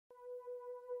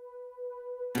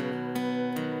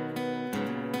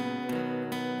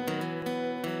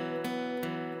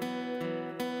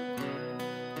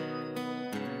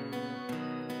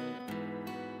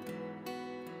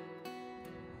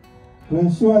to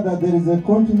ensure that there is a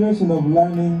continuation of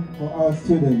learning for our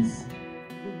students.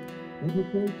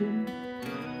 Education.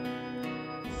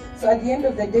 So at the end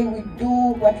of the day, we do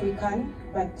what we can,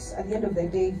 but at the end of the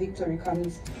day, victory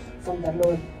comes from the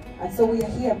Lord. And so we are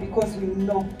here because we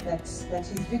know that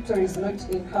His victory is not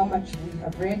in how much we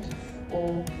have read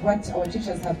or what our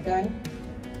teachers have done,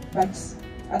 but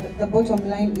at the bottom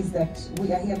line is that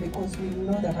we are here because we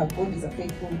know that our God is a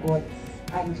faithful God,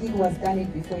 and He who has done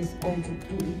it before is going to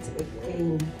do it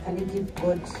again. Can you give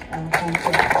God a hand?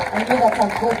 I know that our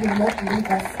God will not leave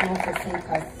us nor forsake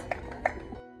us.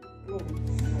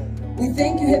 We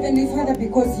thank you, Heavenly Father,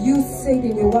 because you said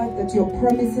in your word that your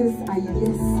promises are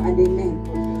yes and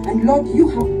amen. And Lord, you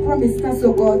have promised us,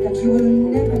 oh God, that you will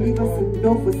never leave us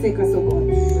nor forsake us, oh God.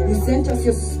 You sent us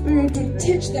your Spirit to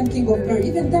teach them, King of Glory,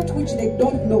 even that which they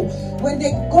don't know. When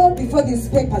they go before these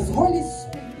papers, Holy Spirit.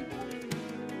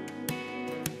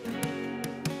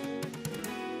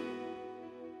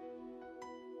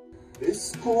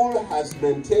 This school has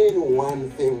maintained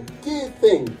one thing, key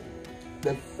thing,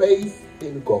 the faith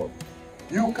in God.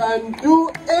 You can do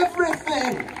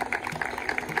everything.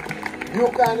 You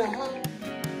can have.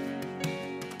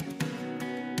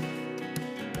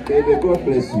 Baby, God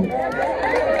bless you.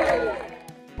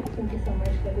 Thank you so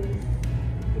much for this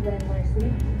divine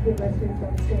mercy. Give us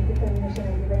wisdom, strength, determination,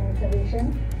 and divine inspiration,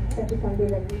 that we can be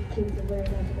like these kids who were not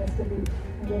supposed to be.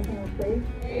 In the name of praise.